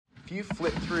If you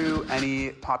flip through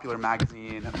any popular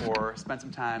magazine or spend some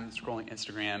time scrolling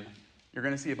Instagram, you're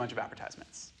going to see a bunch of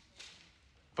advertisements.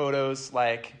 Photos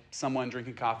like someone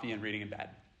drinking coffee and reading in bed.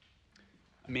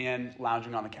 A man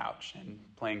lounging on the couch and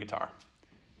playing guitar.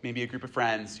 Maybe a group of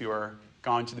friends who are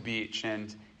going to the beach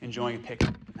and enjoying a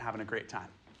picnic and having a great time.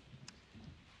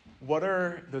 What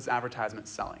are those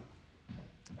advertisements selling?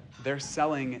 They're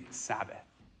selling Sabbath.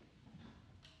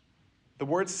 The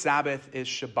word Sabbath is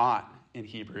Shabbat in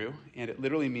Hebrew, and it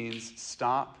literally means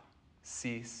stop,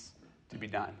 cease, to be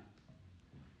done.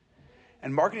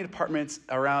 And marketing departments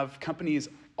around companies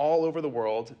all over the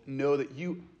world know that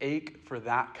you ache for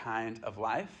that kind of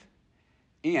life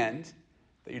and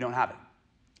that you don't have it.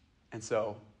 And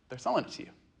so they're selling it to you.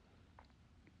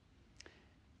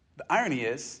 The irony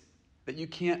is that you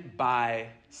can't buy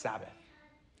Sabbath.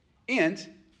 And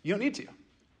you don't need to.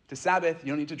 To Sabbath, you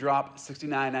don't need to drop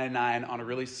 $69.99 on a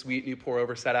really sweet new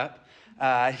pour-over setup.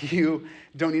 You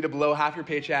don't need to blow half your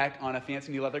paycheck on a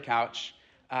fancy new leather couch.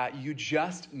 You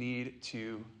just need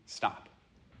to stop.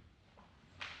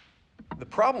 The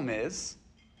problem is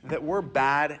that we're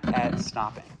bad at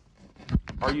stopping.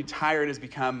 Are you tired has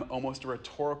become almost a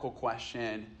rhetorical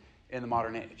question in the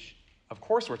modern age. Of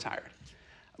course we're tired.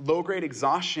 Low-grade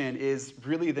exhaustion is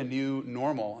really the new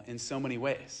normal in so many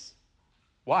ways.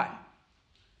 Why?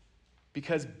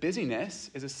 Because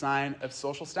busyness is a sign of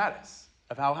social status,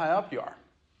 of how high up you are.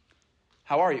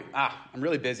 How are you? I'm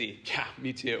really busy. Yeah,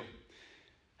 me too.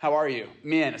 How are you?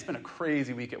 Man, it's been a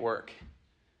crazy week at work.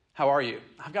 How are you?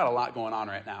 I've got a lot going on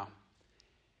right now.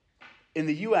 In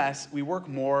the U.S., we work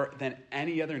more than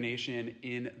any other nation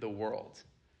in the world.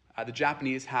 The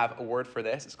Japanese have a word for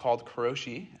this. It's called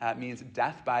karoshi. It means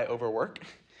death by overwork.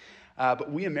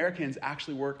 But we Americans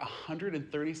actually work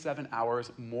 137 hours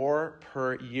more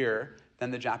per year than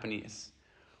the Japanese.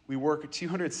 We work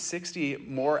 260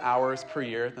 more hours per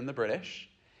year than the British.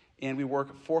 And we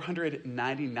work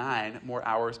 499 more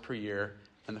hours per year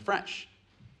than the French.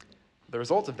 The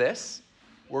result of this,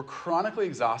 we're chronically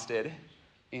exhausted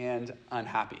and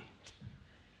unhappy.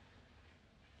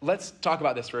 Let's talk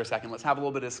about this for a second. Let's have a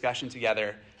little bit of discussion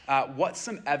together. What's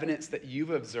some evidence that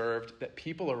you've observed that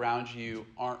people around you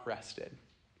aren't rested?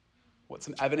 What's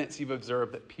some evidence you've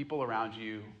observed that people around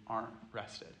you aren't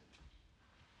rested?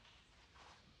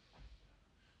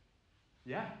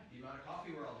 Yeah. The amount of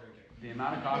coffee we're all drinking. The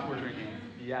amount of coffee we're drinking.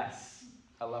 Yes.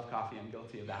 I love coffee. I'm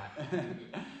guilty of that.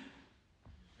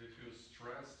 They feel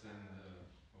stressed and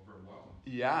overwhelmed.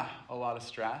 Yeah, a lot of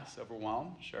stress,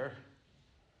 overwhelmed, sure.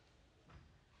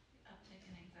 Uptick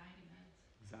in anxiety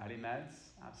meds. Anxiety meds,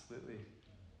 absolutely.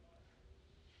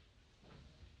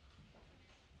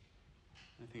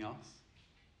 Anything else?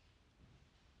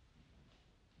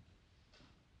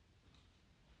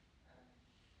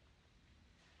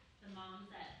 The moms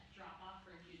that drop off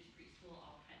for Jude's preschool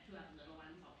who have little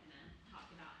ones all kind of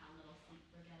talk about how little sleep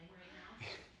they're getting right now.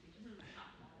 We just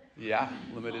talk about it. Yeah,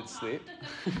 limited sleep.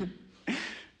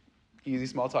 Easy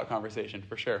small talk conversation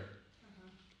for sure.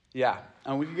 Yeah,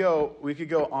 and we could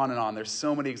go on and on. There's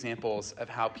so many examples of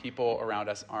how people around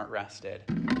us aren't rested.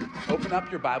 Open up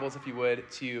your Bibles, if you would,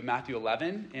 to Matthew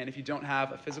 11. And if you don't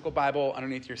have a physical Bible,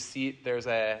 underneath your seat, there's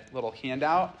a little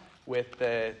handout with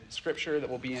the scripture that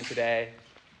we'll be in today.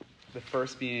 The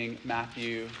first being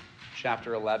Matthew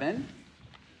chapter 11.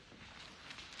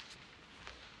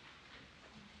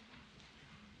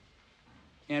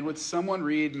 And would someone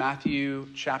read Matthew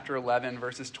chapter 11,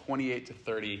 verses 28 to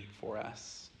 30 for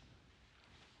us?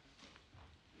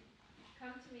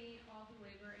 Come to me, all who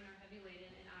labor and are heavy laden,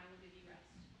 and I will give you rest.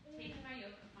 Take my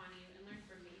yoke upon you and learn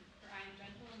from me, for I am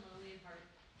gentle and lowly in heart,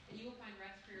 and you will find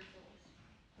rest for your souls.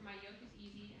 For my yoke is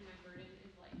easy and my burden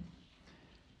is light.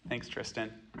 Thanks,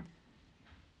 Tristan.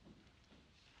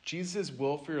 Jesus'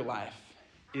 will for your life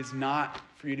is not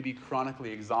for you to be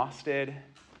chronically exhausted,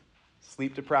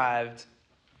 sleep deprived,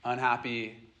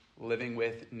 unhappy, living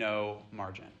with no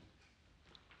margin.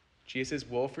 Jesus'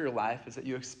 will for your life is that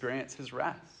you experience his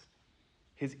rest,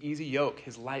 his easy yoke,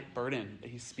 his light burden that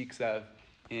he speaks of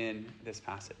in this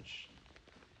passage.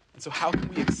 And so how can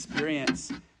we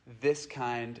experience this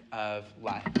kind of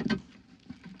life?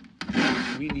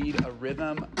 We need a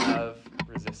rhythm of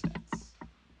resistance.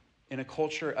 In a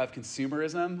culture of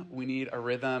consumerism, we need a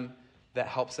rhythm that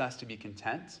helps us to be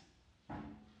content.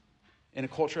 In a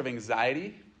culture of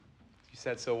anxiety, you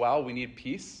said so well, we need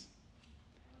peace.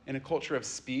 In a culture of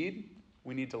speed,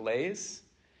 we need delays.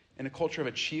 In a culture of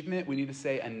achievement, we need to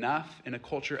say enough. In a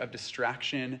culture of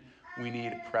distraction, we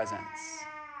need presence.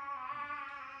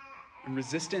 And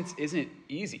resistance isn't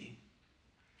easy,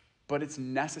 but it's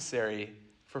necessary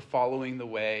for following the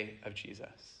way of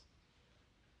Jesus.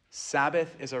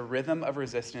 Sabbath is a rhythm of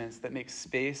resistance that makes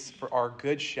space for our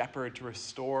good shepherd to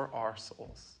restore our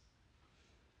souls.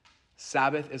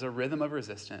 Sabbath is a rhythm of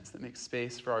resistance that makes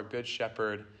space for our good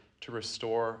shepherd to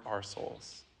restore our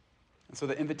souls. And so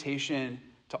the invitation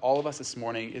to all of us this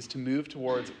morning is to move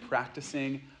towards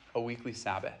practicing a weekly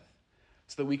Sabbath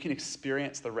so that we can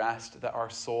experience the rest that our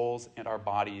souls and our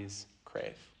bodies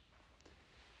crave.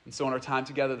 And so in our time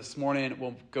together this morning,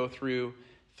 we'll go through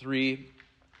 3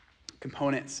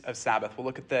 components of Sabbath. We'll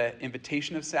look at the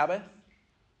invitation of Sabbath,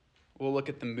 we'll look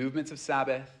at the movements of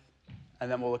Sabbath,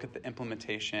 and then we'll look at the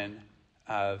implementation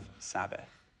of Sabbath.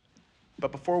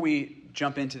 But before we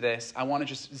jump into this, I want to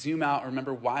just zoom out and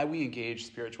remember why we engage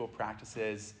spiritual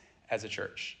practices as a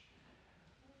church.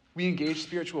 We engage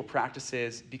spiritual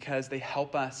practices because they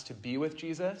help us to be with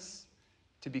Jesus,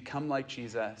 to become like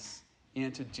Jesus,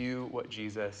 and to do what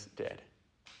Jesus did.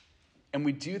 And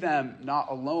we do them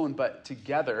not alone, but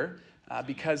together,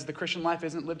 because the Christian life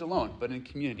isn't lived alone, but in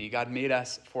community. God made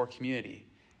us for community.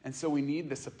 And so we need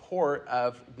the support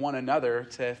of one another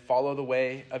to follow the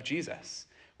way of Jesus.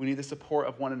 We need the support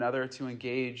of one another to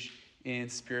engage in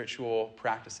spiritual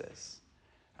practices.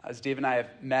 As Dave and I have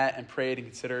met and prayed and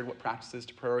considered what practices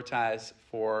to prioritize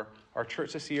for our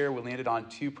church this year, we landed on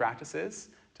 2 practices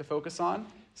to focus on,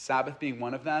 Sabbath being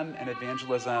one of them and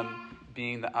evangelism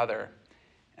being the other.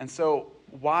 And so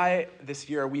why this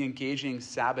year are we engaging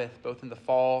Sabbath both in the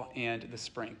fall and the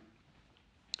spring?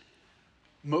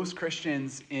 Most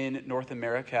Christians in North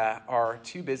America are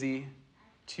too busy,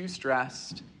 too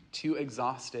stressed, too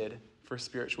exhausted for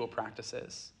spiritual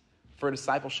practices, for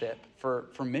discipleship,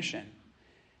 for mission.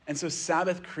 And so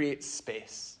Sabbath creates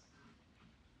space.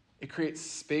 It creates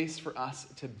space for us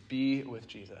to be with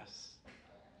Jesus,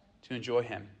 to enjoy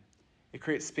him. It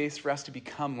creates space for us to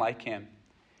become like him.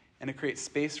 And it creates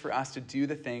space for us to do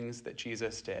the things that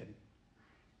Jesus did.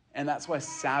 And that's why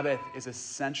Sabbath is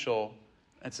essential.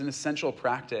 It's an essential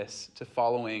practice to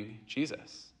following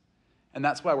Jesus. And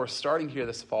that's why we're starting here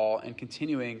this fall and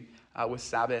continuing with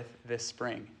Sabbath this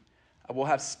spring. We'll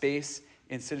have space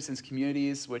in citizens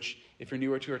communities, which if you're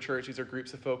newer to our church, these are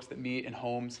groups of folks that meet in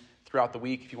homes throughout the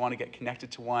week. If you want to get connected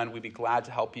to one, we'd be glad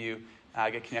to help you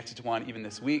get connected to one even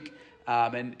this week.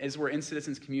 And as we're in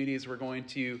citizens communities, we're going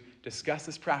to discuss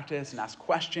this practice and ask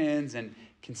questions and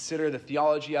consider the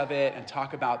theology of it and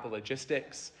talk about the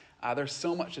logistics. There's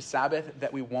so much to Sabbath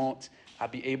that we won't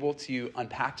be able to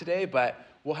unpack today, but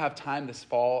we'll have time this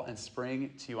fall and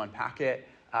spring to unpack it.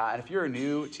 And if you're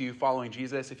new to following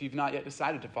Jesus, if you've not yet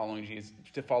decided to follow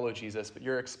Jesus, but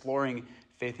you're exploring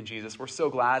faith in Jesus, we're so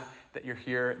glad that you're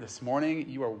here this morning.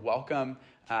 You are welcome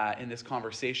in this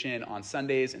conversation on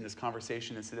Sundays, in this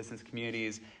conversation in citizens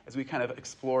communities, as we kind of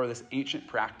explore this ancient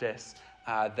practice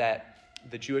that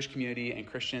the Jewish community and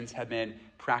Christians have been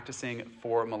practicing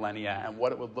for millennia and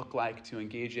what it would look like to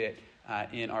engage it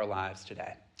in our lives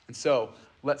today. And so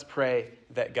let's pray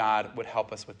that God would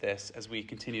help us with this as we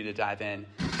continue to dive in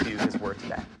to his word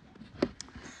today.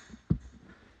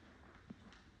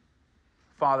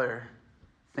 Father,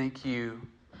 thank you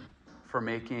for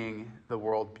making the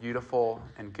world beautiful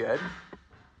and good.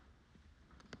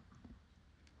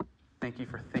 Thank you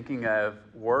for thinking of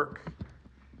work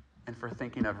and for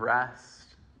thinking of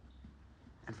rest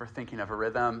and for thinking of a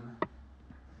rhythm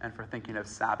and for thinking of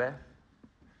Sabbath.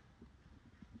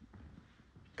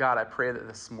 God, I pray that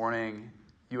this morning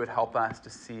you would help us to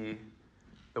see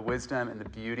the wisdom and the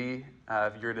beauty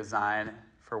of your design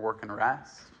for work and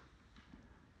rest.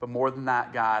 But more than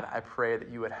that, God, I pray that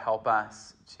you would help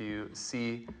us to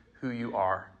see who you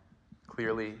are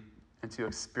clearly and to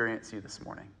experience you this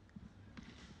morning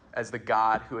as the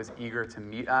God who is eager to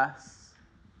meet us,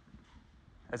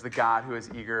 as the God who is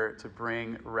eager to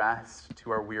bring rest to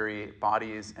our weary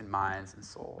bodies and minds and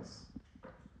souls.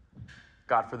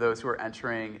 God, for those who are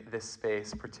entering this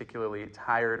space particularly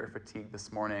tired or fatigued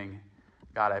this morning,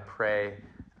 God, I pray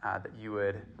that you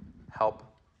would help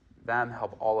them,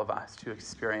 help all of us to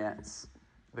experience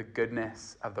the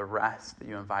goodness of the rest that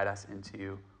you invite us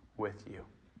into with you,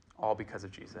 all because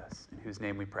of Jesus, in whose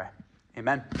name we pray.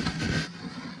 Amen.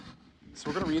 So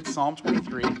we're going to read Psalm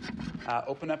 23.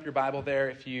 Open up your Bible there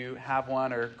if you have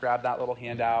one, or grab that little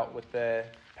handout with the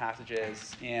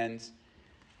passages. And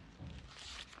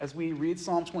as we read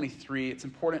Psalm 23, it's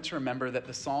important to remember that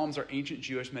the Psalms are ancient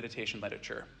Jewish meditation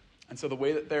literature. And so the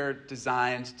way that they're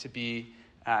designed to be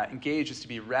engaged is to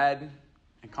be read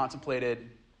and contemplated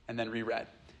and then reread.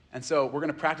 And so we're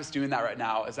going to practice doing that right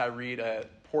now as I read a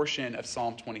portion of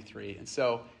Psalm 23. And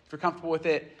so if you're comfortable with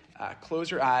it, close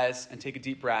your eyes and take a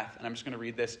deep breath. And I'm just going to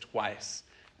read this twice.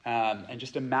 And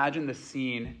just imagine the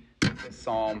scene that this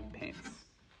psalm paints.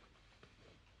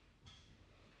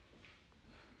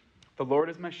 The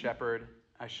Lord is my shepherd,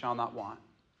 I shall not want.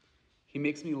 He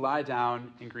makes me lie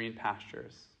down in green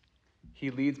pastures.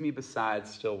 He leads me beside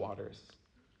still waters.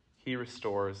 He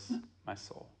restores my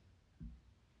soul.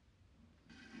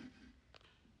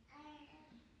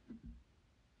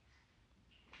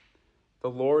 The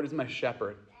Lord is my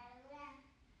shepherd,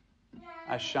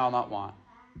 I shall not want.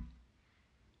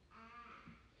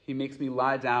 He makes me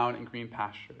lie down in green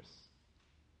pastures.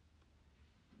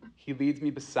 He leads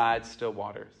me beside still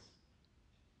waters.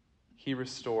 He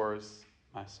restores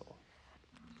my soul.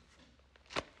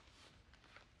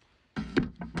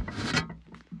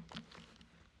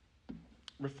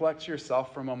 Reflect to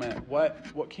yourself for a moment.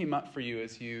 What came up for you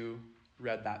as you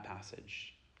read that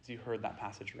passage, as you heard that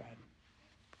passage read?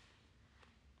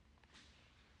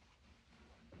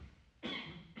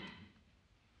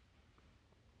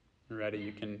 Ready?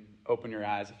 You can open your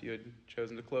eyes if you had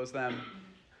chosen to close them.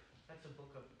 That's a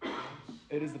book of Psalms.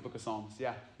 It is the book of Psalms.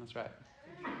 Yeah, that's right.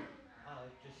 Could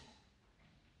you just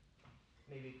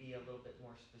maybe be a little bit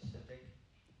more specific?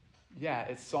 Yeah,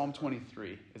 it's Psalm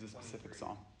 23 is a specific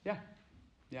psalm.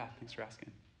 Yeah, thanks for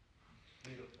asking.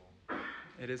 Beautiful.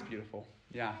 It is beautiful.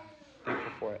 Yeah,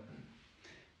 thankful for it.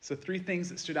 So 3 things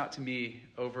that stood out to me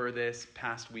over this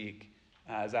past week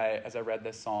as I read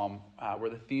this psalm were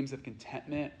the themes of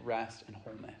contentment, rest, and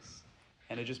wholeness.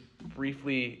 And to just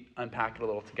briefly unpack it a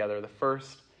little together. The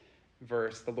first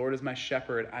verse, the Lord is my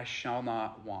shepherd, I shall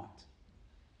not want.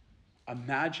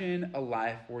 Imagine a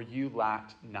life where you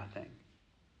lacked nothing,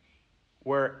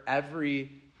 where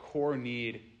every core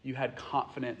need you had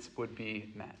confidence would be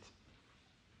met.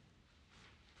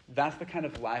 That's the kind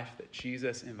of life that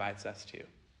Jesus invites us to.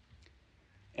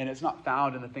 And it's not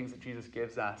found in the things that Jesus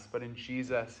gives us, but in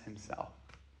Jesus himself.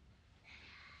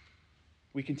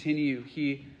 We continue.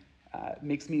 He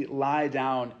makes me lie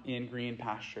down in green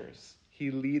pastures.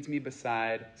 He leads me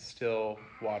beside still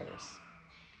waters.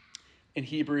 In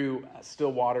Hebrew,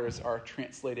 still waters are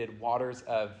translated waters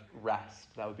of rest.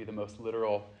 That would be the most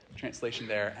literal translation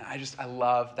there. And I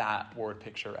love that word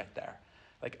picture right there.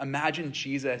 Like, imagine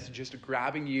Jesus just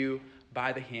grabbing you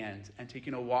by the hand and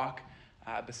taking a walk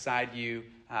beside you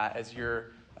as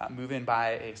you're moving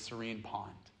by a serene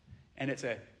pond. And it's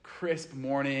a crisp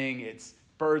morning.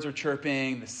 Birds are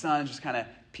chirping. The sun's just kind of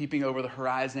peeping over the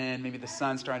horizon. Maybe the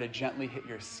sun's starting to gently hit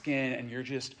your skin, and you're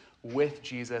just with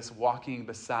Jesus walking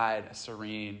beside a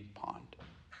serene pond,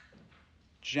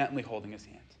 gently holding his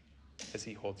hand as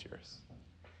he holds yours.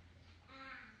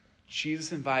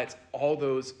 Jesus invites all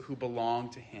those who belong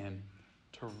to him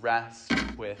to rest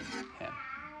with him.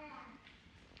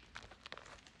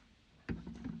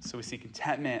 So we see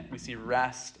contentment, we see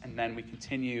rest, and then we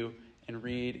continue and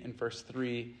read in verse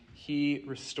 3, he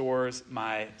restores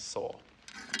my soul.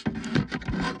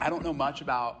 I don't know much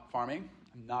about farming.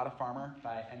 I'm not a farmer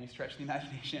by any stretch of the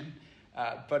imagination.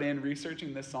 But in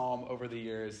researching this psalm over the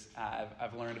years,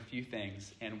 I've learned a few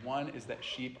things. And one is that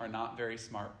sheep are not very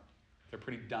smart. They're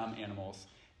pretty dumb animals.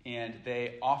 And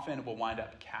they often will wind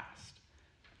up cast.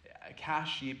 A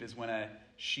cast sheep is when a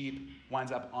sheep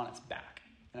winds up on its back.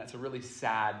 And it's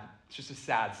just a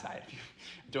sad sight. If you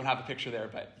don't have the picture there,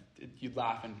 but you'd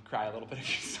laugh and cry a little bit if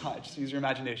you saw it. Just use your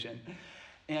imagination.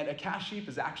 And a cast sheep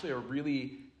is actually a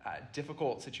really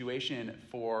difficult situation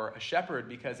for a shepherd,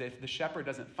 because if the shepherd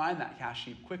doesn't find that cast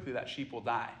sheep quickly, that sheep will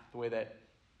die. The way that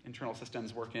internal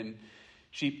systems work in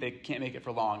sheep, they can't make it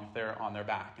for long if they're on their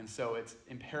back. And so it's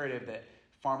imperative that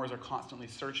farmers are constantly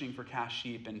searching for cast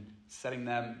sheep and setting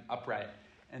them upright.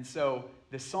 And so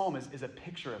this psalm is a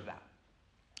picture of that.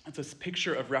 It's a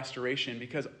picture of restoration,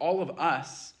 because all of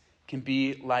us can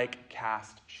be like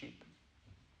cast sheep.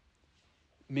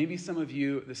 Maybe some of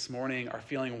you this morning are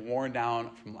feeling worn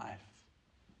down from life,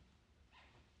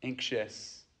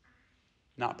 anxious,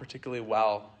 not particularly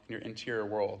well in your interior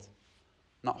world,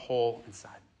 not whole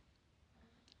inside.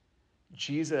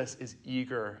 Jesus is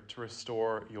eager to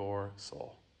restore your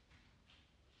soul,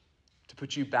 to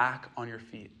put you back on your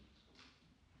feet,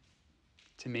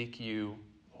 to make you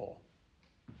whole.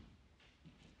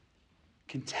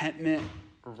 Contentment,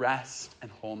 rest,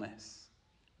 and wholeness.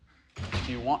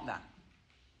 Do you want that?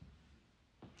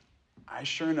 I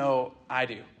sure know I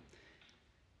do.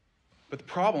 But the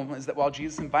problem is that while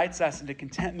Jesus invites us into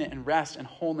contentment and rest and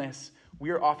wholeness, we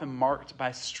are often marked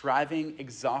by striving,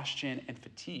 exhaustion, and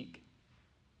fatigue.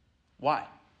 Why?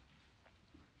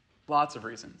 Lots of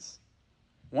reasons.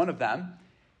 One of them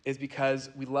is because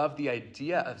we love the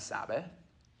idea of Sabbath,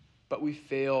 but we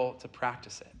fail to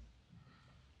practice it.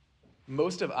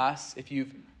 Most of us, if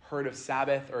you've heard of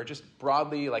Sabbath, or just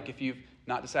broadly, like if you've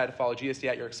not decided to follow Jesus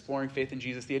yet, you're exploring faith in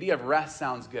Jesus, the idea of rest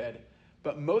sounds good.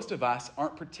 But most of us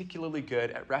aren't particularly good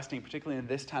at resting, particularly in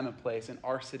this time and place. In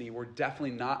our city, we're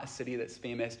definitely not a city that's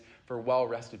famous for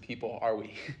well-rested people, are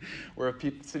we? We're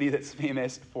a city that's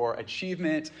famous for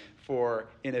achievement, for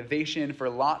innovation, for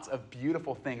lots of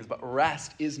beautiful things, but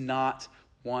rest is not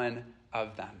one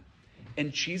of them.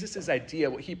 And Jesus' idea,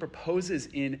 what he proposes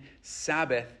in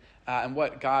Sabbath, and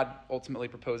what God ultimately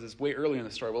proposes way earlier in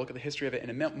the story, we'll look at the history of it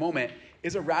in a moment,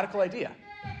 is a radical idea.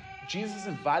 Jesus is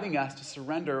inviting us to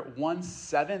surrender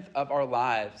 1/7 of our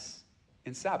lives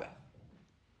in Sabbath.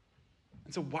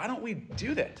 And so why don't we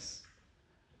do this?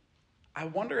 I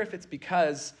wonder if it's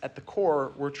because at the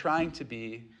core, we're trying to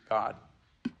be God.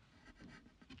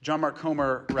 John Mark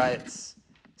Comer writes,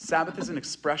 Sabbath is an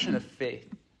expression of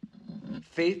faith.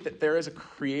 Faith that there is a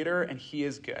creator and he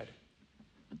is good.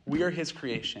 We are his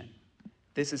creation.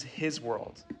 This is his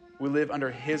world. We live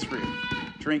under his roof,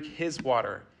 drink his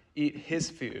water, eat his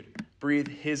food, breathe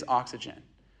his oxygen.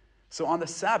 So on the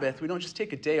Sabbath, we don't just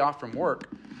take a day off from work,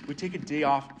 we take a day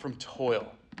off from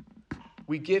toil.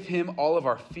 We give him all of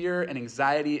our fear and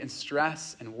anxiety and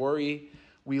stress and worry.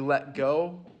 We let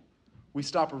go. We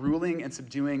stop ruling and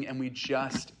subduing, and we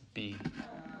just be.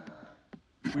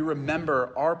 We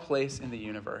remember our place in the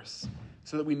universe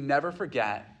so that we never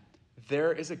forget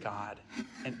there is a God,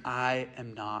 and I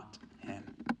am not him.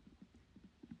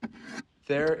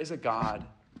 There is a God,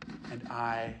 and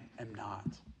I am not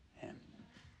him.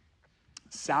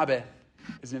 Sabbath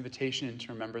is an invitation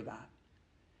to remember that.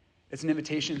 It's an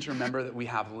invitation to remember that we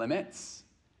have limits.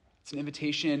 It's an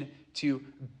invitation to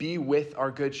be with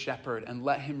our good shepherd and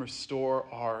let him restore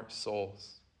our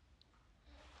souls.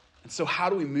 And so how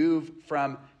do we move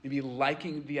from maybe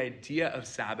liking the idea of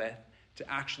Sabbath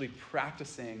to actually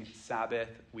practicing Sabbath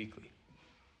weekly?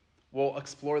 We'll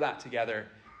explore that together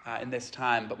in this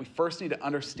time, but we first need to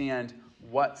understand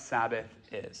what Sabbath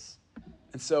is.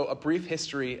 And so a brief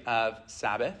history of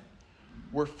Sabbath.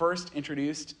 We're first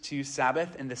introduced to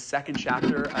Sabbath in the second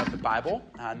chapter of the Bible,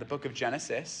 in the book of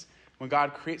Genesis, when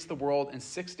God creates the world in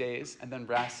 6 days and then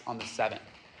rests on the seventh.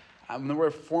 And then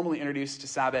we're formally introduced to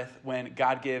Sabbath when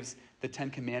God gives the 10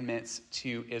 Commandments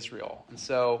to Israel. And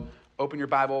so open your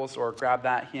Bibles or grab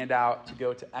that handout to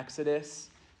go to Exodus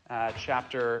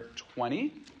chapter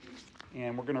 20.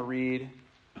 And we're going to read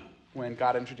when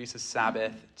God introduces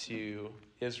Sabbath to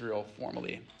Israel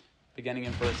formally, beginning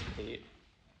in verse 8.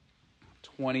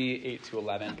 28 to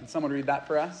 11. Can someone read that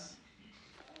for us?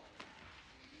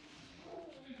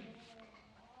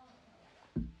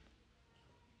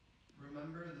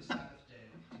 Remember the Sabbath day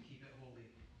to keep it holy.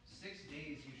 6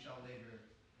 days you shall labor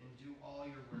and do all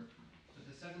your work. But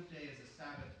the seventh day is a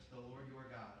Sabbath to the Lord your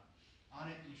God. On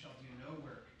it you shall do no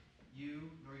work,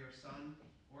 you, nor your son,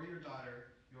 or your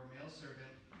daughter, your male servant,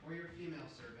 or your female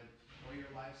servant, or your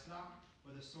livestock,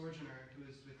 or the sojourner who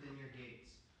is within your gates.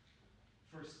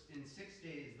 For in 6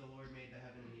 days the Lord made the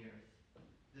heaven and the earth,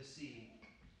 the sea,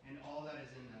 and all that is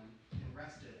in them, and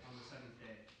rested on the seventh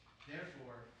day.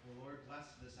 Therefore the Lord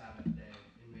blessed the Sabbath day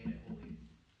and made it holy.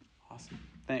 Awesome.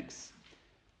 Thanks.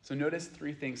 So notice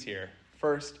 3 things here.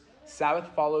 First, Sabbath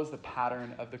follows the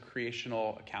pattern of the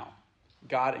creational account.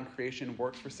 God in creation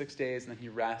works for 6 days, and then he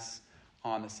rests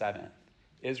on the seventh.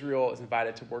 Israel is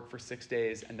invited to work for 6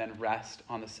 days and then rest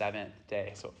on the seventh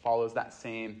day. So it follows that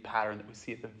same pattern that we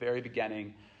see at the very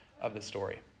beginning of the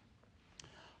story.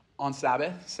 On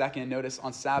Sabbath, second, notice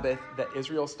on Sabbath that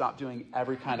Israel stopped doing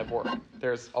every kind of work.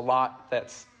 There's a lot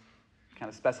that's kind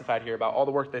of specified here about all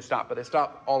the work they stopped, but they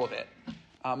stopped all of it.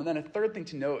 And then a third thing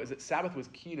to note is that Sabbath was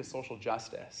key to social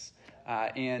justice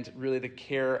and really the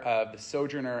care of the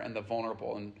sojourner and the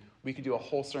vulnerable. And we could do a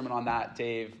whole sermon on that.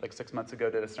 Dave, 6 months ago,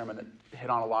 did a sermon that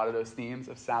hit on a lot of those themes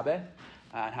of Sabbath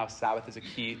and how Sabbath is a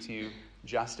key to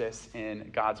justice in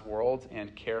God's world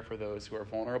and care for those who are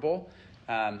vulnerable.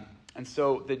 And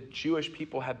so the Jewish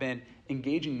people have been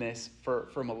engaging this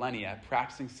for millennia,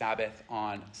 practicing Sabbath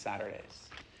on Saturdays.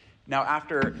 Now,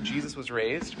 after Jesus was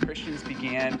raised, Christians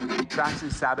began practicing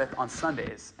Sabbath on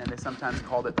Sundays, and they sometimes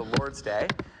called it the Lord's Day.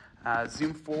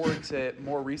 Zoom forward to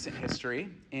more recent history,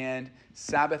 and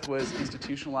Sabbath was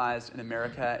institutionalized in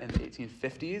America in the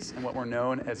 1850s in what were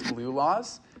known as blue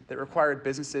laws that required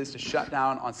businesses to shut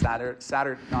down on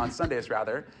Sundays,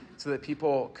 so that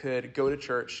people could go to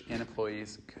church and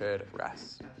employees could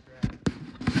rest. That's right.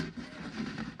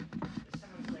 It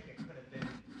sounds like it could have been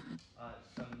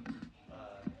some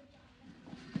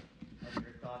of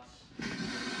your thoughts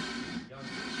young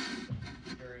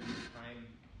during your time.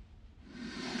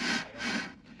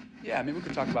 Yeah, maybe we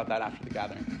could talk about that after the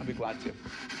gathering. I'll be glad to.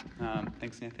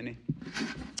 Thanks, Anthony.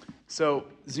 So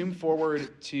zoom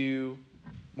forward to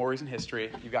more recent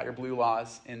history. You've got your blue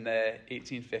laws in the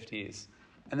 1850s.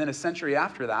 And then a century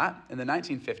after that, in the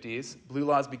 1950s, blue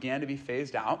laws began to be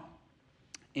phased out,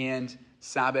 and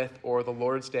Sabbath, or the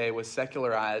Lord's Day, was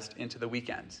secularized into the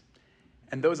weekend.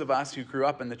 And those of us who grew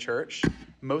up in the church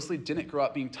mostly didn't grow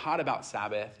up being taught about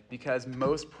Sabbath because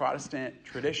most Protestant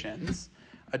traditions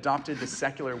adopted the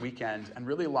secular weekend and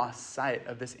really lost sight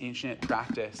of this ancient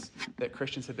practice that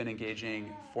Christians have been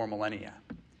engaging for millennia.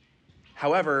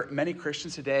 However, many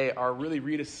Christians today are really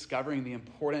rediscovering the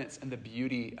importance and the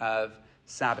beauty of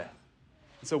Sabbath.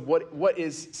 And so what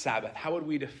is Sabbath? How would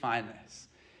we define this?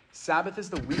 Sabbath is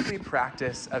the weekly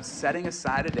practice of setting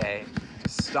aside a day to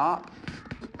stop,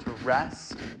 to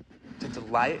rest, to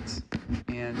delight,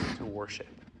 and to worship.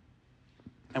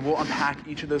 And we'll unpack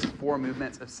each of those four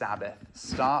movements of Sabbath: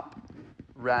 stop,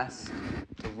 rest,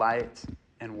 delight,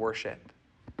 and worship.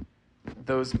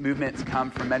 Those movements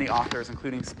come from many authors,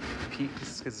 including Pete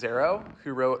Scazzero,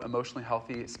 who wrote Emotionally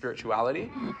Healthy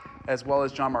Spirituality, as well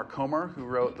as John Mark Comer, who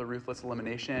wrote The Ruthless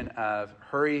Elimination of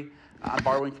Hurry. I'm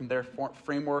borrowing from their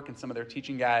framework and some of their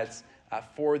teaching guides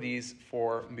for these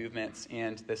four movements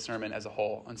and this sermon as a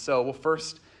whole. And so we'll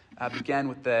first begin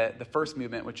with the first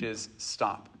movement, which is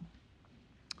stop.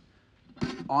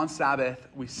 On Sabbath,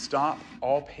 we stop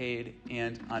all paid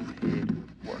and unpaid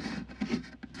work.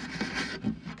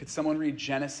 Could someone read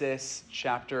Genesis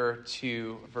chapter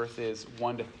 2, verses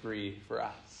 1 to 3 for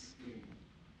us?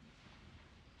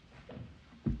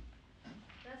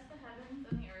 Thus the heavens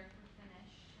and the earth were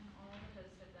finished, and all the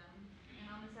host of them. And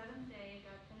on the seventh day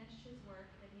God finished his work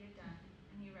that he had done,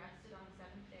 and he rested on the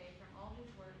seventh day from all his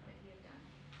work that he had done.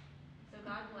 So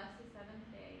God blessed the seventh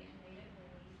day and made it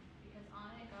holy, because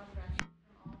on it God rested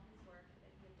from all his work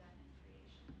that he had done in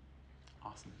creation.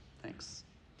 Awesome. Thanks.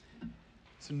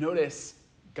 So notice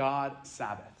God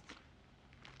Sabbath.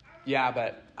 Yeah,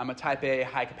 but I'm a type A,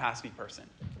 high-capacity person.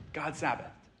 God Sabbath.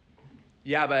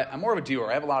 Yeah, but I'm more of a doer.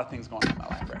 I have a lot of things going on in my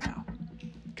life right now.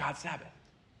 God Sabbath.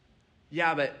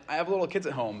 Yeah, but I have little kids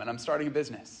at home and I'm starting a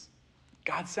business.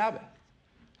 God Sabbath.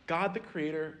 God the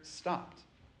Creator stopped.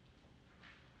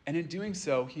 And in doing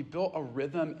so, he built a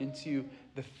rhythm into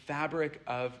the fabric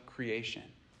of creation.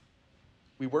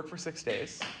 We work for 6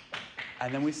 days,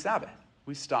 and then we Sabbath.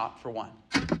 We stop for one.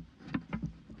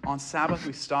 On Sabbath,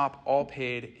 we stop all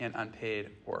paid and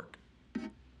unpaid work.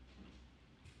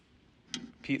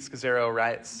 Pete Scazzero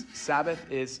writes,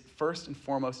 Sabbath is first and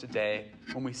foremost a day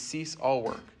when we cease all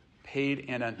work, paid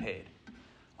and unpaid.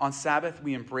 On Sabbath,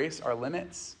 we embrace our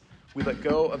limits. We let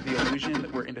go of the illusion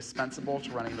that we're indispensable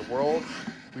to running the world.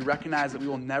 We recognize that we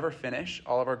will never finish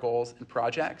all of our goals and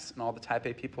projects, and all the type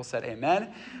A people said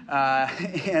amen,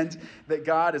 and that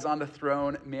God is on the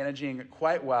throne managing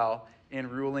quite well in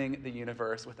ruling the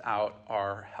universe without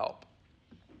our help.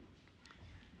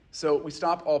 So we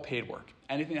stop all paid work.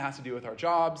 Anything that has to do with our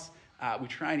jobs, we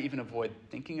try and even avoid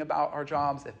thinking about our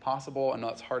jobs if possible. I know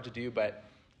it's hard to do, but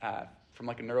from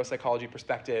like a neuropsychology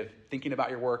perspective, thinking about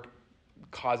your work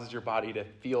causes your body to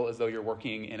feel as though you're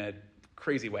working in a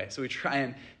crazy way. So we try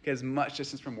and get as much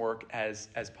distance from work as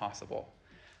possible.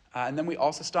 And then we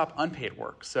also stop unpaid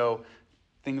work. So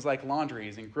things like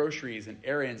laundries and groceries and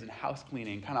errands and house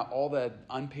cleaning, kind of all the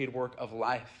unpaid work of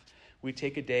life. We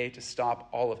take a day to stop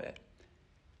all of it.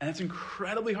 And it's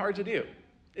incredibly hard to do.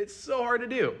 It's so hard to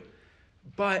do.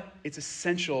 But it's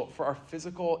essential for our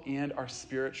physical and our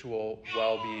spiritual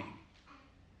well-being.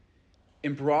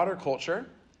 In broader culture,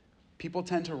 people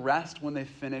tend to rest when they've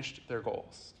finished their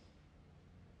goals.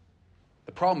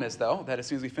 The problem is, though, that as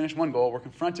soon as we finish one goal, we're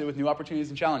confronted with new opportunities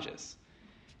and challenges.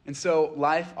 And so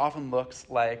life often looks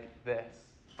like this.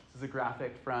 This is a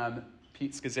graphic from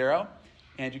Pete Scazzero,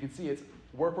 and you can see it's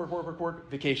work, work, work, work, work,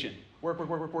 vacation. Work, work,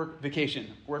 work, work, work, vacation.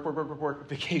 Work, work, work, work, work,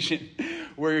 vacation.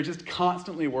 Where you're just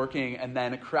constantly working and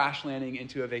then crash landing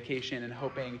into a vacation and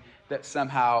hoping that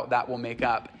somehow that will make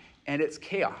up. And it's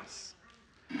chaos.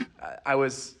 I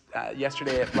was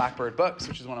yesterday at Blackbird Books,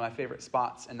 which is one of my favorite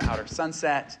spots in the outer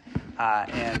sunset,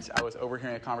 and I was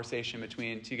overhearing a conversation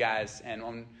between two guys, and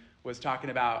one was talking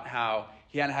about how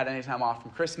he hadn't had any time off from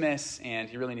Christmas and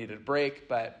he really needed a break,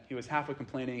 but he was halfway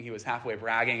complaining, he was halfway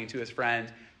bragging to his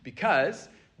friend because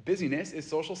busyness is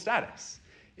social status.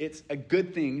 It's a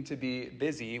good thing to be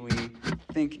busy, we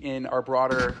think, in our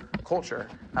broader culture,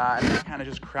 and we kind of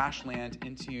just crash land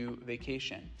into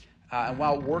vacation. And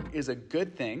while work is a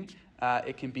good thing,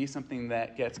 it can be something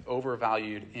that gets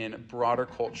overvalued in broader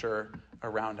culture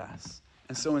around us.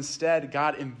 And so instead,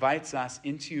 God invites us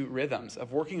into rhythms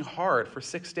of working hard for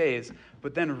 6 days,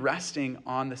 but then resting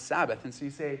on the Sabbath. And so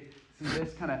you see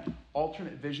this kind of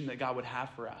alternate vision that God would have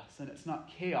for us. And it's not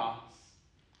chaos,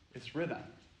 it's rhythm.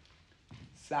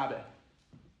 Sabbath,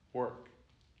 work.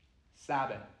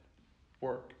 Sabbath,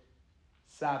 work.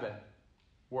 Sabbath,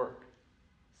 work.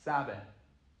 Sabbath,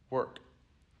 work.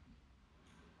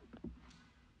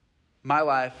 My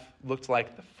life looked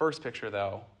like the first picture,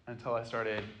 though, until I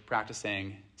started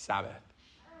practicing Sabbath.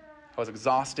 I was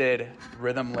exhausted,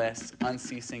 rhythmless,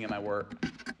 unceasing in my work.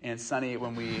 And Sunny,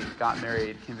 when we got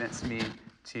married, convinced me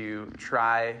to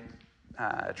try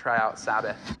out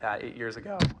Sabbath 8 years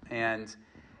ago. And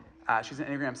she's an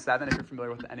Enneagram 7. If you're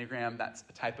familiar with the Enneagram, that's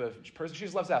a type of person. She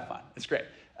just loves to have fun. It's great.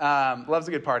 Loves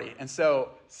a good party. And so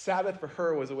Sabbath for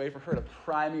her was a way for her to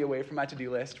pry me away from my to-do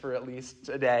list for at least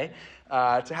a day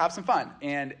to have some fun.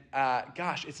 And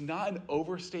gosh, it's not an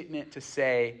overstatement to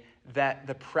say that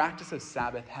the practice of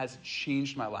Sabbath has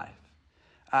changed my life.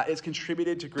 It's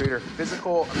contributed to greater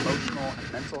physical, emotional,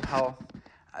 and mental health.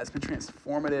 It's been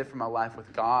transformative for my life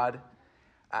with God.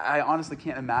 I honestly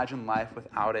can't imagine life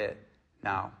without it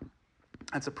now.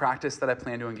 It's a practice that I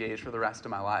plan to engage for the rest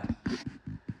of my life.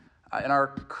 In our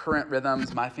current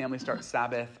rhythms, my family starts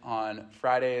Sabbath on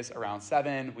Fridays around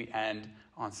 7. We end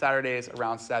on Saturdays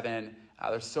around 7.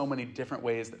 There's so many different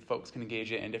ways that folks can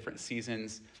engage it in different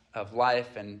seasons of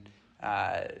life.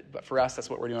 But for us, that's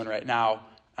what we're doing right now.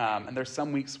 And there's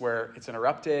some weeks where it's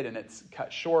interrupted and it's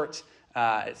cut short.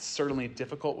 It's certainly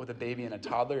difficult with a baby and a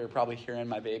toddler. You're probably hearing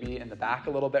my baby in the back a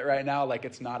little bit right now. Like,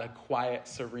 it's not a quiet,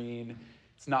 serene,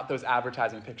 it's not those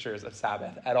advertising pictures of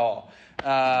Sabbath at all.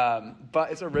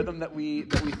 But it's a rhythm that we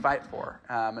fight for.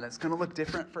 And it's going to look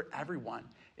different for everyone.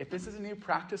 If this is a new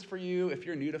practice for you, if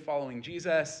you're new to following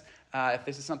Jesus, if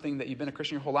this is something that you've been a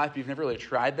Christian your whole life, but you've never really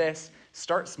tried this,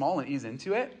 start small and ease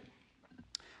into it.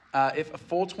 If a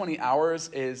full 20 hours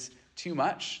is too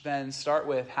much, then start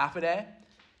with half a day.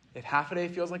 If half a day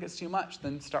feels like it's too much,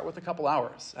 then start with a couple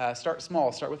hours. Start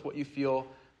small. Start with what you feel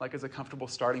like is a comfortable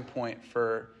starting point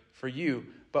for you.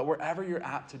 But wherever you're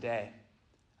at today,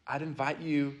 I'd invite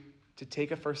you to take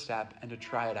a first step and to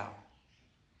try it out.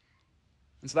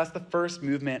 And so that's the first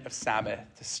movement of Sabbath,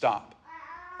 to stop.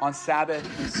 On Sabbath,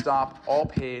 we stop all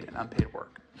paid and unpaid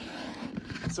work.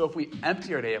 And so if we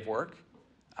empty our day of work,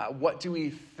 what do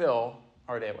we fill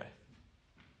our day with?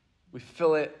 We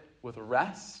fill it with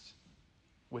rest,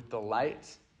 with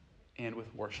delight, and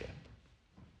with worship.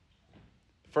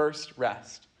 First,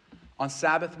 rest. On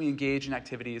Sabbath, we engage in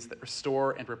activities that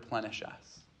restore and replenish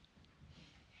us.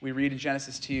 We read in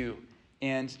Genesis 2,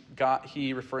 and God,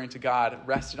 he, referring to God,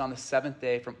 rested on the seventh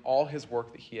day from all his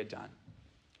work that he had done.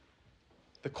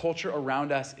 The culture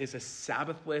around us is a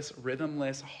Sabbathless,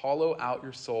 rhythmless, hollow out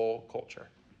your soul culture.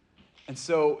 And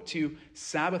so to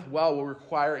Sabbath well will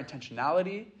require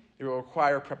intentionality, it will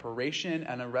require preparation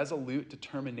and a resolute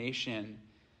determination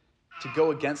to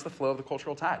go against the flow of the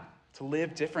cultural tide, to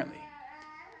live differently.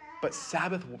 But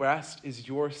Sabbath rest is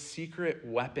your secret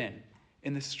weapon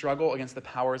in the struggle against the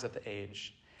powers of the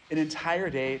age. An entire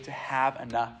day to have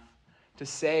enough, to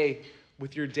say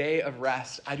with your day of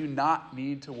rest, I do not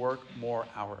need to work more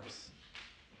hours.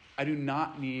 I do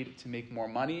not need to make more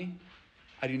money.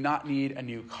 I do not need a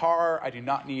new car. I do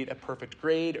not need a perfect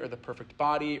grade or the perfect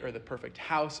body or the perfect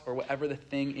house or whatever the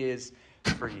thing is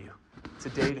for you. It's a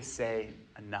day to say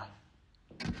enough.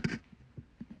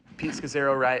 Pete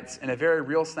Scazzaro writes, in a very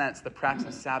real sense, the practice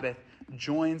of Sabbath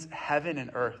joins heaven and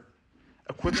earth,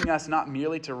 equipping us not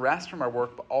merely to rest from our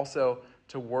work, but also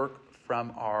to work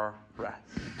from our rest.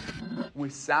 When we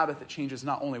Sabbath, it changes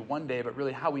not only one day, but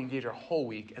really how we engage our whole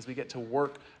week as we get to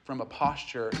work from a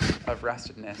posture of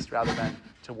restedness rather than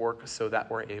to work so that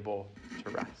we're able to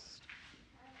rest.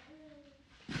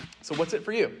 So what's it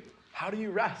for you? How do you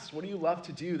rest? What do you love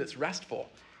to do that's restful?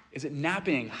 Is it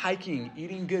napping, hiking,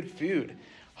 eating good food,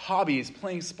 hobbies,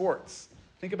 playing sports?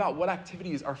 Think about what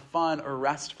activities are fun or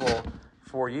restful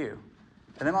for you.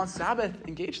 And then on Sabbath,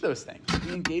 engage those things.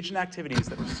 We engage in activities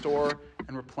that restore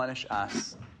and replenish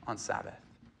us on Sabbath.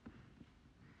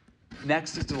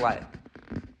 Next is delight.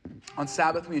 On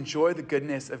Sabbath, we enjoy the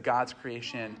goodness of God's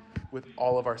creation with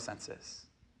all of our senses.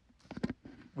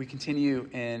 We continue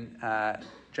in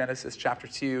Genesis chapter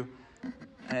 2,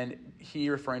 and he,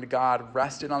 referring to God,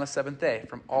 rested on the seventh day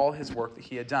from all his work that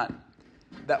he had done.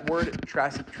 That word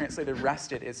translated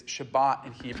rested is Shabbat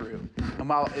in Hebrew. And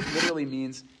while it literally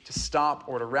means to stop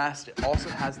or to rest, it also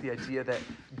has the idea that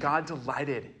God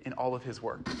delighted in all of his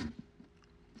work.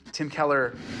 Tim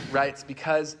Keller writes,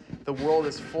 because the world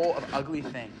is full of ugly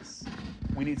things,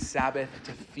 we need Sabbath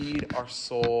to feed our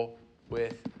soul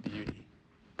with beauty.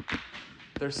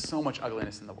 There's so much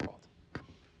ugliness in the world.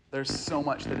 There's so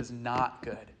much that is not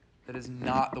good, that is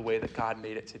not the way that God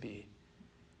made it to be.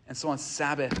 And so on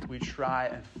Sabbath, we try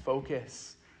and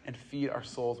focus and feed our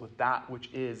souls with that which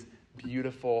is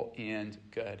beautiful and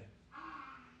good.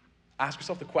 Ask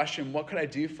yourself the question, what could I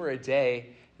do for a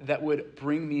day that would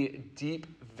bring me deep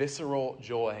visceral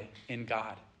joy in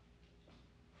God.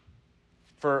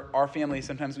 For our family,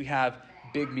 sometimes we have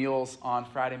big meals on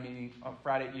Friday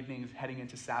evenings heading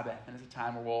into Sabbath, and it's a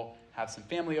time where we'll have some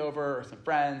family over or some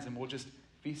friends, and we'll just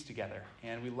feast together.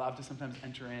 And we love to sometimes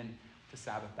enter into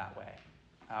Sabbath that way.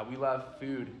 We love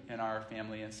food in our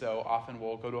family, and so often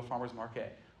we'll go to a farmer's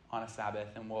market on a Sabbath,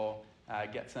 and we'll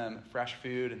get some fresh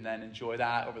food and then enjoy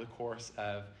that over the course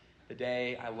of the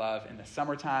day. I love in the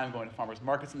summertime going to farmers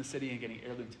markets in the city and getting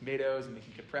heirloom tomatoes and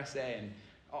making caprese and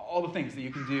all the things that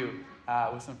you can do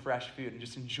with some fresh food and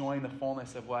just enjoying the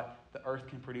fullness of what the earth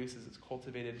can produce as it's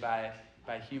cultivated by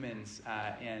humans,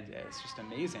 and it's just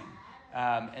amazing.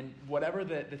 And whatever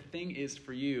the thing is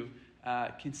for you,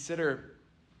 consider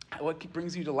what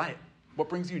brings you delight, what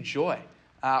brings you joy.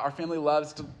 Our family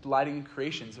loves delighting in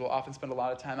creations. We'll often spend a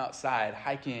lot of time outside,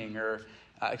 hiking or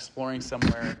exploring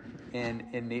somewhere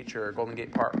in nature, Golden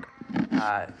Gate Park.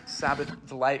 Sabbath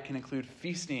delight can include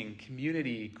feasting,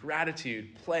 community,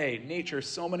 gratitude, play, nature,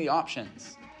 so many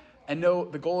options. And no,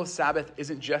 the goal of Sabbath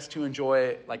isn't just to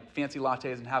enjoy like fancy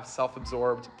lattes and have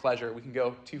self-absorbed pleasure. We can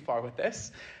go too far with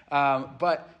this.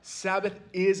 But Sabbath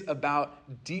is about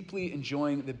deeply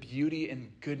enjoying the beauty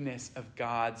and goodness of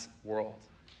God's world,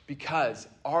 because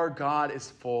our God is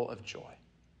full of joy.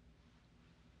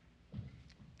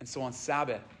 And so on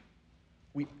Sabbath,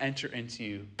 we enter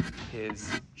into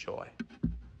his joy.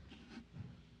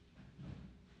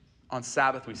 On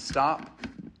Sabbath, we stop,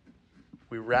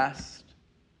 we rest,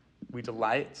 we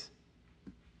delight,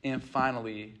 and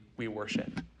finally, we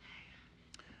worship.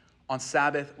 On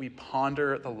Sabbath, we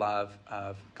ponder the love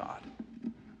of God.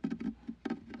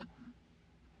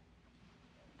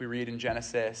 We read in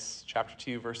Genesis chapter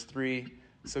 2, verse 3,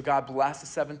 "So God blessed the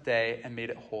seventh day and made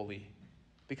it holy,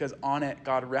 because on it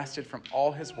God rested from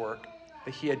all his work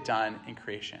that he had done in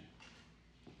creation."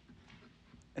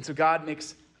 And so God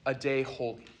makes a day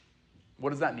holy. What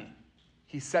does that mean?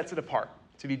 He sets it apart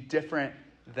to be different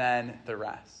than the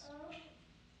rest.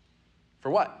 For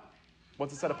what?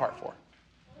 What's it set apart for?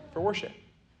 For worship.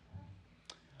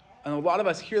 And a lot of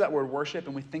us hear that word worship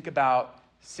and we think about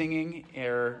singing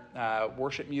or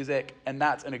worship music, and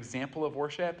that's an example of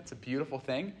worship. It's a beautiful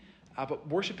thing. But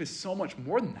worship is so much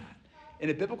more than that. In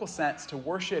a biblical sense, to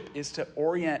worship is to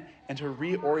orient and to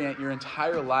reorient your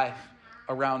entire life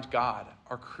around God,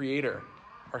 our creator,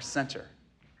 our center.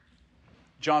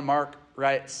 John Mark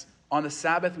writes, "On the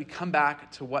Sabbath, we come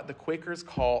back to what the Quakers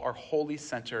call our holy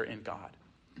center in God.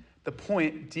 The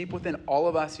point deep within all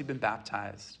of us who've been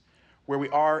baptized, where we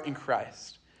are in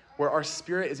Christ, where our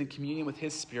spirit is in communion with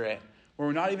his spirit, where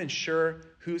we're not even sure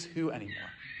who's who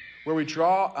anymore, where we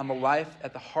draw on the life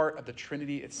at the heart of the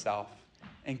Trinity itself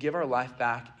and give our life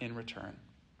back in return.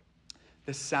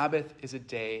 The Sabbath is a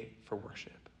day for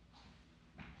worship."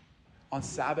 On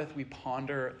Sabbath, we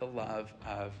ponder the love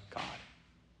of God.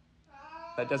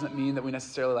 That doesn't mean that we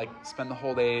necessarily spend the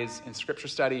whole days in scripture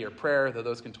study or prayer, though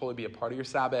those can totally be a part of your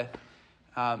Sabbath.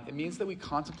 It means that we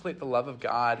contemplate the love of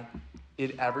God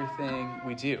in everything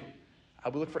we do.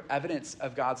 We look for evidence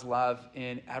of God's love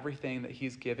in everything that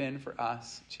he's given for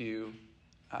us to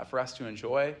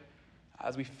enjoy.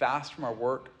 As we fast from our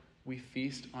work, we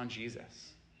feast on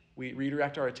Jesus. We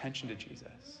redirect our attention to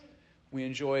Jesus. We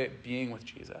enjoy being with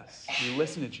Jesus. We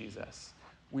listen to Jesus.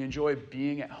 We enjoy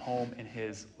being at home in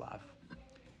his love.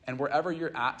 And wherever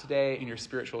you're at today in your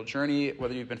spiritual journey,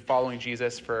 whether you've been following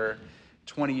Jesus for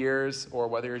 20 years or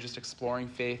whether you're just exploring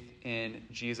faith in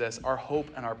Jesus, our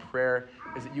hope and our prayer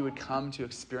is that you would come to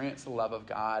experience the love of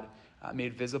God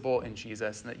made visible in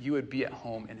Jesus, and that you would be at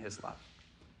home in his love.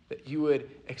 That you would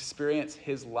experience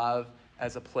his love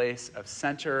as a place of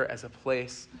center, as a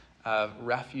place of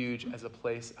refuge, as a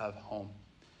place of home.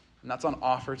 And that's on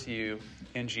offer to you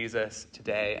in Jesus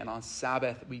today. And on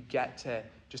Sabbath, we get to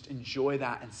just enjoy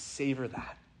that and savor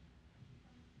that.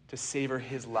 To savor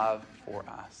his love for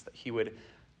us. That he would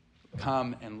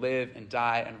come and live and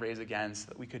die and raise again so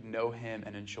that we could know him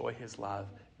and enjoy his love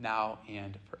now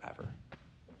and forever.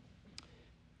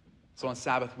 So on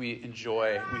Sabbath, we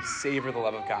savor the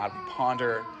love of God. We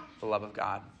ponder the love of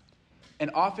God. And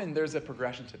often there's a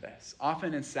progression to this.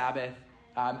 Often in Sabbath,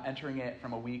 I'm entering it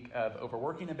from a week of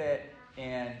overworking a bit,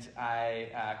 and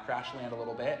I crash land a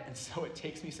little bit. And so it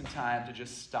takes me some time to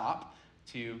just stop,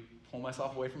 to pull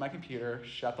myself away from my computer,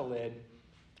 shut the lid,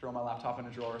 throw my laptop in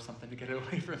a drawer or something to get it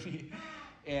away from me.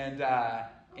 And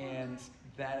then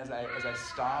as I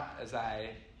stop, as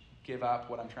I give up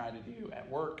what I'm trying to do at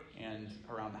work and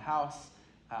around the house,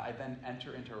 I then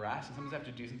enter into rest. And sometimes I have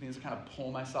to do some things to kind of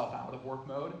pull myself out of work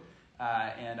mode.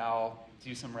 And I'll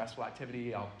do some restful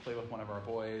activity. I'll play with one of our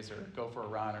boys or go for a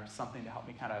run or something to help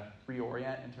me kind of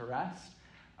reorient into rest.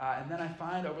 And then I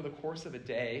find over the course of a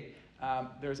day,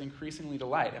 there's increasingly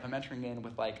delight. If I'm entering in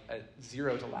with like a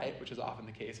zero delight, which is often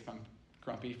the case if I'm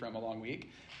grumpy from a long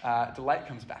week, delight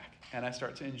comes back. And I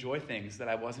start to enjoy things that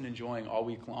I wasn't enjoying all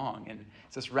week long. And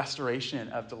it's this restoration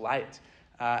of delight.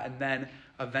 And then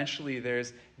eventually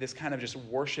there's this kind of just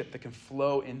worship that can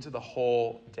flow into the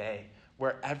whole day,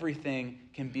 where everything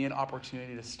can be an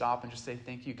opportunity to stop and just say,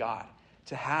 thank you, God.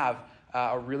 To have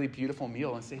a really beautiful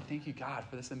meal and say, thank you, God,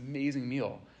 for this amazing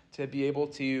meal. To be able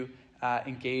to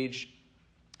engage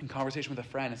in conversation with a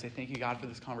friend and say, thank you, God, for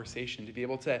this conversation. To be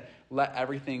able to let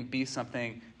everything be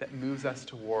something that moves us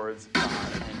towards God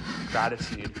and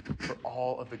gratitude for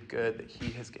all of the good that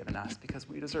he has given us, because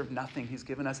we deserve nothing. He's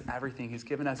given us everything. He's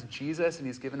given us Jesus, and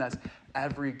he's given us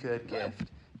every good gift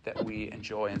that we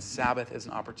enjoy. And Sabbath is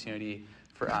an opportunity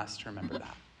for us to remember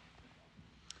that.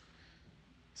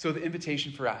 So the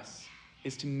invitation for us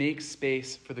is to make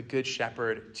space for the Good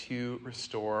Shepherd to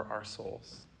restore our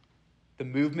souls. The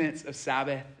movements of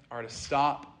Sabbath are to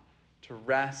stop, to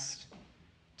rest,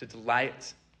 to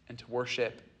delight, and to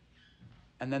worship.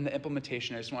 And then the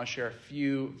implementation, I just want to share a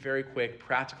few very quick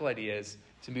practical ideas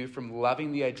to move from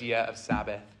loving the idea of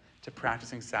Sabbath to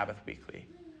practicing Sabbath weekly.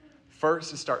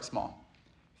 First is start small.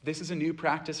 If this is a new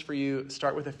practice for you,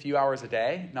 start with a few hours a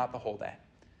day, not the whole day.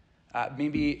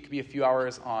 Maybe it could be a few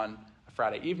hours on a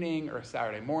Friday evening or a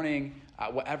Saturday morning.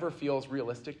 Whatever feels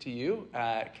realistic to you,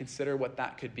 consider what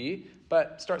that could be,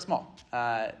 but start small.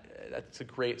 That's a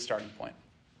great starting point.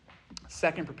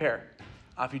 Second, prepare.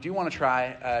 If you do want to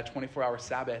try a 24-hour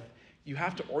Sabbath, you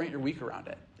have to orient your week around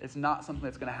it. It's not something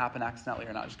that's going to happen accidentally.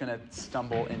 You're not just going to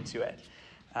stumble into it.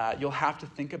 You'll have to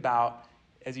think about,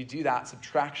 as you do that,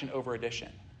 subtraction over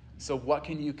addition. So what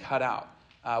can you cut out?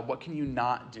 What can you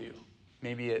not do?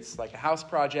 Maybe it's like a house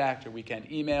project or weekend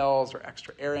emails or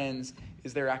extra errands.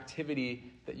 Is there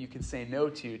activity that you can say no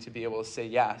to be able to say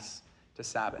yes to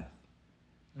Sabbath?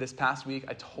 This past week,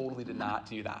 I totally did not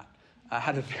do that. I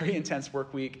had a very intense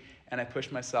work week, and I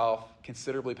pushed myself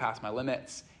considerably past my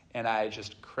limits, and I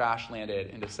just crash landed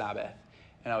into Sabbath.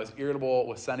 And I was irritable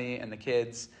with Sunny and the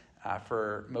kids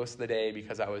for most of the day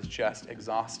because I was just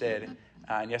exhausted.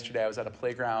 And yesterday I was at a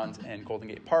playground in Golden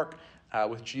Gate Park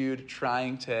with Jude,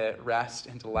 trying to rest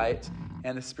and delight.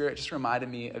 And the Spirit just reminded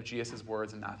me of Jesus'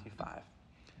 words in Matthew 5,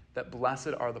 that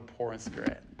blessed are the poor in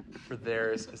spirit, for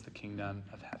theirs is the kingdom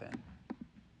of heaven.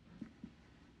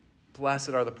 Blessed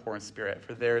are the poor in spirit,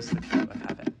 for theirs is the kingdom of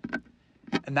heaven.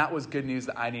 And that was good news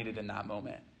that I needed in that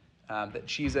moment. That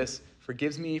Jesus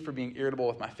forgives me for being irritable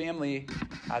with my family,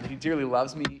 that he dearly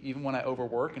loves me even when I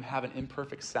overwork and have an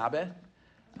imperfect Sabbath,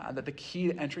 that the key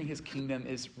to entering his kingdom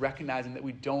is recognizing that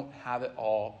we don't have it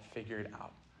all figured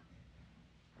out.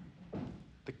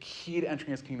 The key to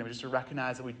entering his kingdom is just to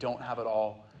recognize that we don't have it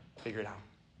all figured out.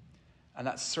 And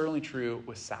that's certainly true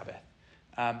with Sabbath.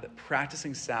 That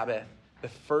practicing Sabbath, the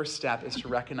first step is to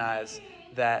recognize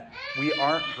that we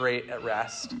aren't great at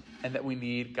rest and that we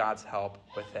need God's help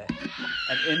with it.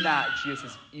 And in that,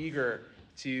 Jesus is eager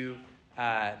to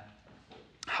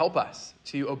help us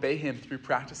to obey him through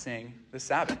practicing the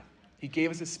Sabbath. He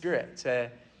gave us his Spirit to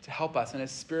help us, and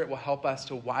his Spirit will help us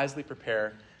to wisely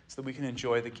prepare so that we can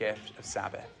enjoy the gift of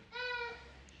Sabbath.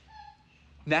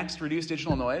 Next, reduce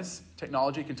digital noise.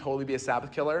 Technology can totally be a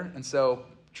Sabbath killer, and so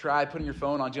try putting your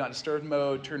phone on Do Not Disturb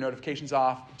mode, turn notifications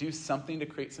off, do something to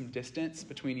create some distance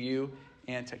between you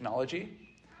and technology.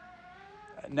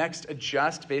 Next,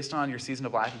 adjust based on your season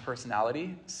of life and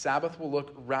personality. Sabbath will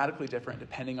look radically different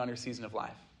depending on your season of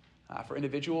life. For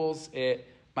individuals, it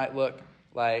might look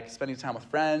like spending time with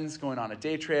friends, going on a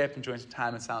day trip, enjoying some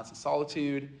time in silence and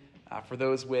solitude. For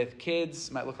those with kids,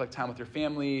 it might look like time with your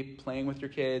family, playing with your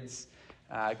kids,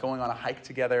 going on a hike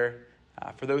together.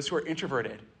 For those who are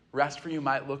introverted, rest for you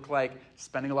might look like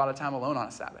spending a lot of time alone on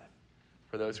a Sabbath.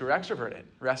 For those who are extroverted,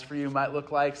 rest for you might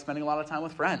look like spending a lot of time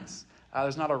with friends.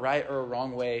 There's not a right or a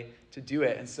wrong way to do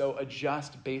it. And so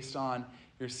adjust based on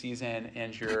your season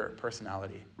and your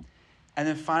personality. And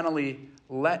then finally,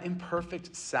 let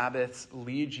imperfect Sabbaths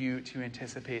lead you to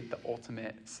anticipate the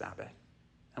ultimate Sabbath.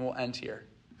 And we'll end here.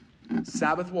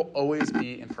 Sabbath will always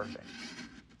be imperfect.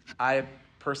 I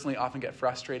personally often get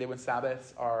frustrated when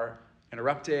Sabbaths are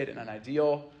interrupted and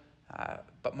unideal.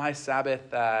 But my Sabbath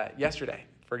yesterday,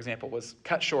 for example, was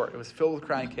cut short. It was filled with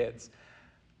crying kids.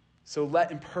 So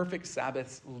let imperfect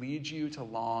Sabbaths lead you to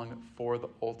long for the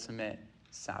ultimate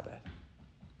Sabbath.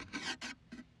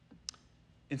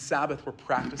 In Sabbath, we're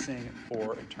practicing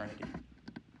for eternity.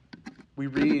 We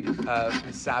read of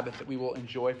the Sabbath that we will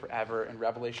enjoy forever in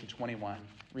Revelation 21.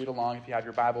 Read along if you have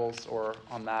your Bibles or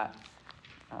on that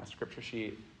scripture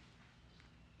sheet.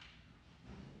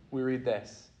 We read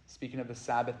this. speaking of the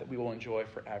Sabbath that we will enjoy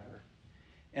forever.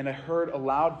 And I heard a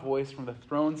loud voice from the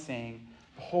throne saying,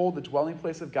 "Behold, the dwelling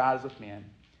place of God is with man.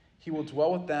 He will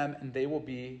dwell with them, and they will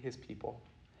be his people.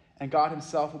 And God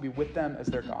himself will be with them as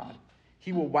their God.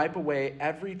 He will wipe away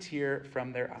every tear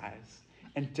from their eyes,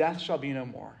 and death shall be no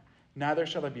more. Neither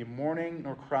shall there be mourning,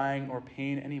 nor crying, nor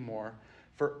pain anymore,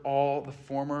 for all the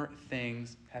former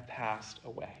things have passed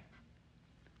away."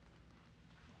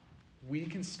 We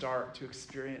can start to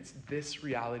experience this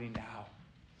reality now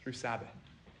through Sabbath.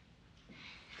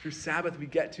 Through Sabbath, we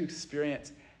get to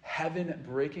experience heaven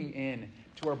breaking in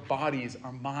to our bodies,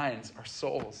 our minds, our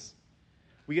souls.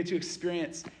 We get to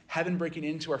experience heaven breaking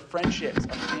into our friendships,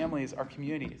 our families, our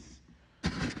communities.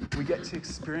 We get to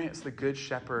experience the Good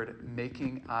Shepherd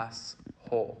making us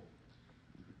whole.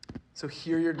 So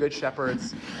hear your Good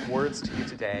Shepherd's words to you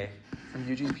today from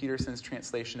Eugene Peterson's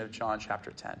translation of John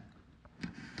chapter 10.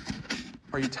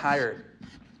 Are you tired,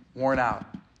 worn out,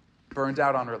 burned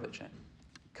out on religion?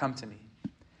 Come to me.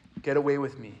 Get away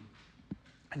with me,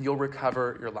 and you'll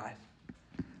recover your life.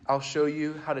 I'll show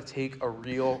you how to take a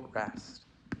real rest.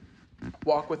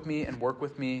 Walk with me and work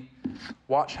with me.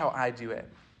 Watch how I do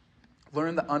it.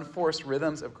 Learn the unforced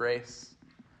rhythms of grace.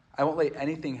 I won't lay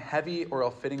anything heavy or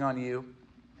ill-fitting on you.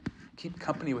 Keep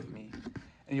company with me,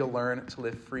 and you'll learn to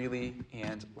live freely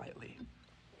and lightly.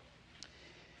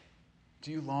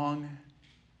 Do you long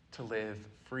to live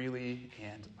freely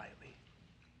and lightly?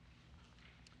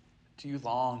 Do you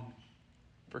long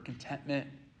for contentment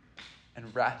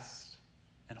and rest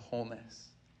and wholeness?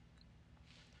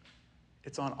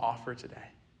 It's on offer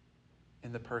today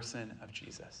in the person of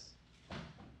Jesus.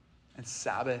 And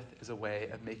Sabbath is a way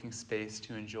of making space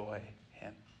to enjoy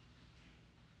him.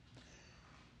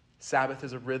 Sabbath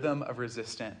is a rhythm of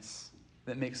resistance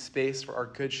that makes space for our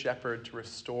Good Shepherd to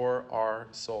restore our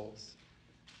souls.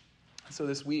 So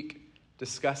this week,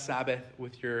 discuss Sabbath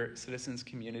with your citizens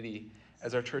community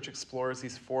as our church explores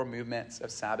these 4 movements of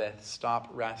Sabbath: stop,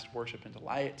 rest, worship, and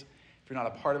delight. If you're not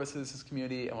a part of a citizens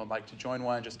community and would like to join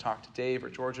one, just talk to Dave or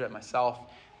Georgia and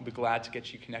myself. We'll be glad to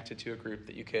get you connected to a group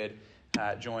that you could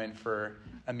join for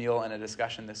a meal and a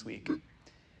discussion this week.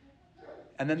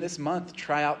 And then this month,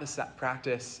 try out the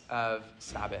practice of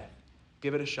Sabbath.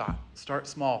 Give it a shot. Start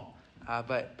small,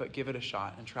 but give it a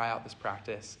shot and try out this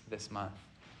practice this month.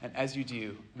 And as you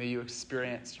do, may you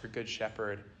experience your Good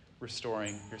Shepherd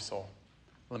restoring your soul.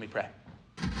 Let me pray.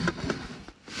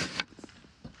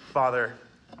 Father,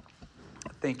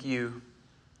 thank you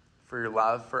for your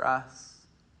love for us,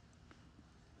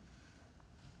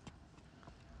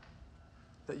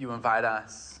 that you invite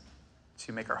us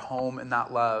to make our home in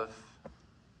that love,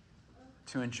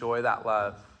 to enjoy that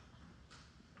love.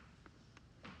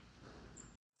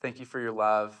 Thank you for your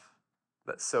love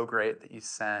that's so great that you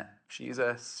sent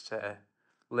Jesus to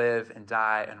live and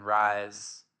die and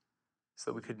rise so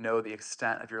that we could know the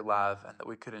extent of your love and that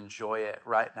we could enjoy it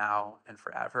right now and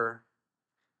forever.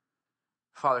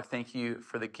 Father, thank you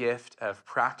for the gift of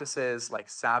practices like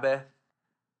Sabbath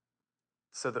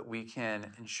so that we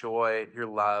can enjoy your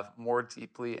love more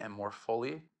deeply and more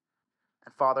fully.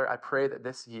 And Father, I pray that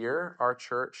this year our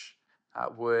church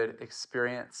would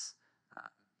experience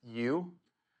you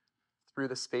through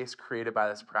the space created by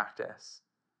this practice.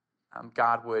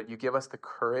 God, would you give us the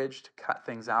courage to cut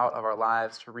things out of our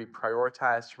lives, to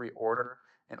reprioritize, to reorder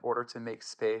in order to make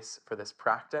space for this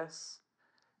practice?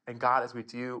 And God, as we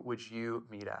do, would you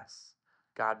meet us?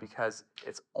 God, because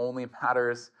it only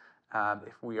matters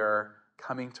if we are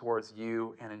coming towards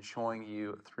you and enjoying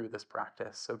you through this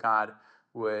practice. So God,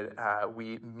 would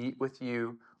we meet with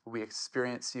you, would we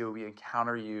experience you, would we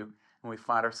encounter you, and we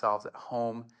find ourselves at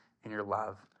home in your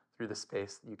love through the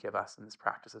space that you give us in this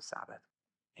practice of Sabbath.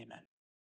 Amen.